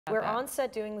We're on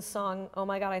set doing the song, Oh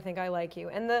My God, I Think I Like You.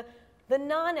 And the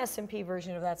non-SMP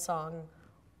version of that song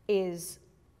is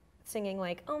singing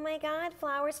like, oh my God,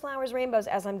 flowers, flowers, rainbows,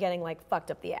 as I'm getting like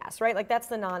fucked up the ass, right? Like that's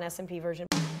the non-SMP version.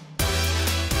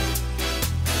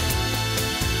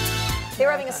 They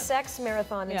were having a sex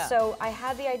marathon, and so I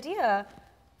had the idea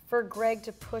for Greg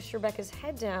to push Rebecca's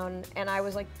head down, and I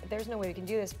was like, there's no way we can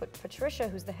do this, but Patricia,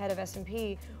 who's the head of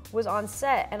SMP, was on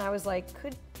set, and I was like,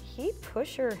 could he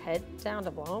push her head down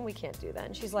to blow him? We can't do that.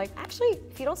 And she's like, actually,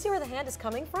 if you don't see where the hand is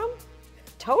coming from,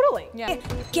 totally. Yeah.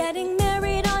 Getting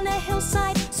married on a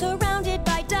hillside, surrounded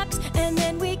by ducks, and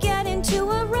then we get into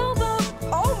a rowboat.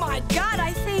 Oh my God,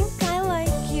 I think I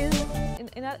like you.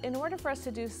 In order for us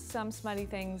to do some smutty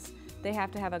things, they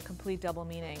have to have a complete double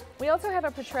meaning. We also have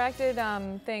a protracted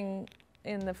thing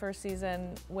in the first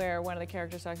season where one of the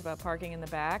characters talks about parking in the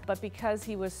back, but because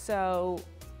he was so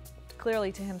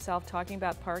clearly to himself talking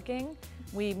about parking,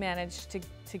 we managed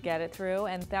to get it through,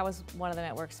 and that was one of the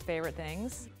network's favorite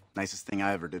things. Nicest thing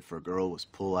I ever did for a girl was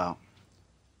pull out.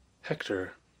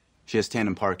 Hector. She has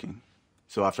tandem parking,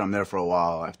 so after I'm there for a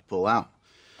while, I have to pull out.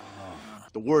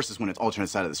 The worst is when it's alternate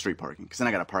side of the street parking, because then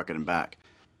I gotta park it in back.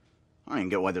 I don't even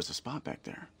get why there's a spot back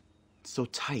there. It's so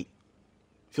tight.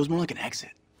 It feels more like an exit.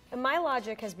 And my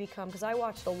logic has become, because I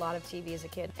watched a lot of TV as a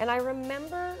kid, and I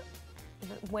remember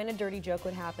when a dirty joke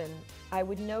would happen, I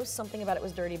would know something about it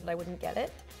was dirty, but I wouldn't get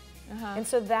it. And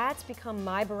so that's become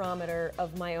my barometer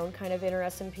of my own kind of inner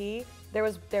SMP. There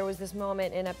was this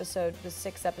moment in the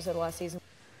 6th episode of last season.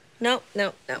 No.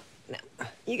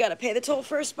 You gotta pay the toll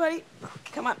first, buddy.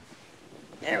 Come on.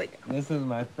 There we go. This is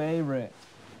my favorite.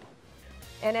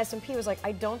 And SMP was like,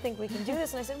 I don't think we can do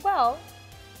this. And I said, well,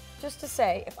 just to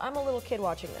say, if I'm a little kid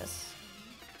watching this,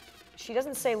 she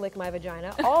doesn't say lick my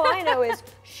vagina. All I know is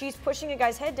she's pushing a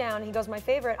guy's head down. He goes, my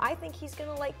favorite. I think he's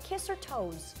gonna like kiss her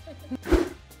toes.